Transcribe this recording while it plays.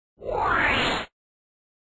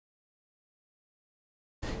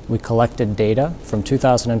We collected data from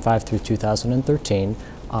 2005 through 2013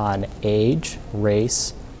 on age,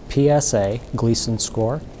 race, PSA, Gleason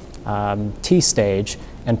score, T-stage,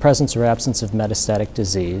 and presence or absence of metastatic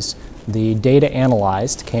disease. The data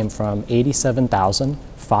analyzed came from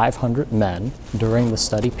 87,500 men during the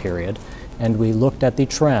study period, and we looked at the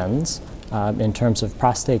trends in terms of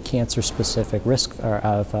prostate cancer specific risk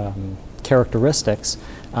characteristics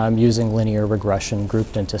using linear regression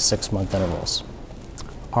grouped into 6-month intervals.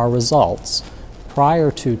 Our results, prior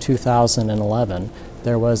to 2011,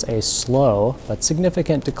 there was a slow but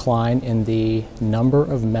significant decline in the number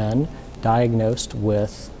of men diagnosed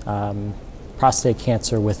with prostate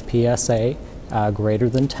cancer with PSA greater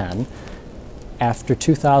than 10. After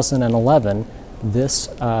 2011, this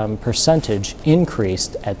percentage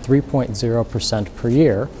increased at 3.0% per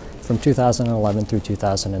year from 2011 through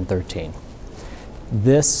 2013.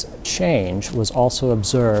 This change was also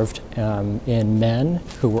observed in men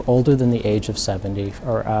who were older than the age of 70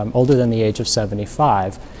 or older than the age of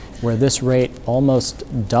 75, where this rate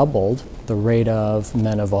almost doubled the rate of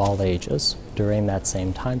men of all ages during that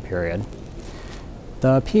same time period.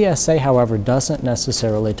 The PSA, however, doesn't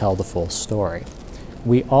necessarily tell the full story.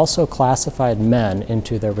 We also classified men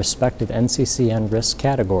into their respective NCCN risk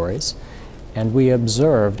categories, and we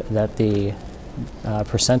observed that the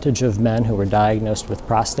percentage of men who were diagnosed with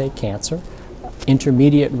prostate cancer,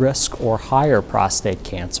 intermediate risk or higher prostate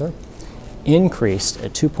cancer, increased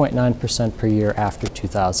at 2.9% per year after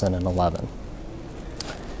 2011.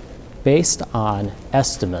 Based on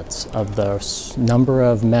estimates of the number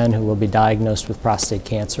of men who will be diagnosed with prostate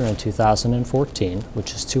cancer in 2014,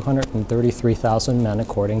 which is 233,000 men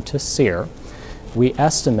according to SEER, we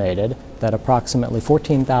estimated that approximately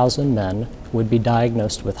 14,000 men would be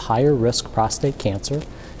diagnosed with higher risk prostate cancer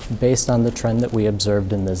based on the trend that we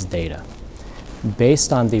observed in this data.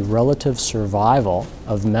 Based on the relative survival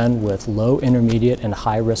of men with low, intermediate, and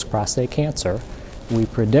high risk prostate cancer, we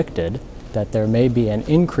predicted that there may be an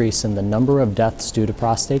increase in the number of deaths due to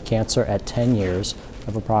prostate cancer at 10 years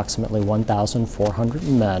of approximately 1,400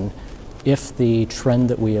 men if the trend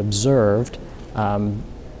that we observed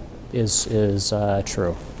is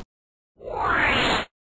true.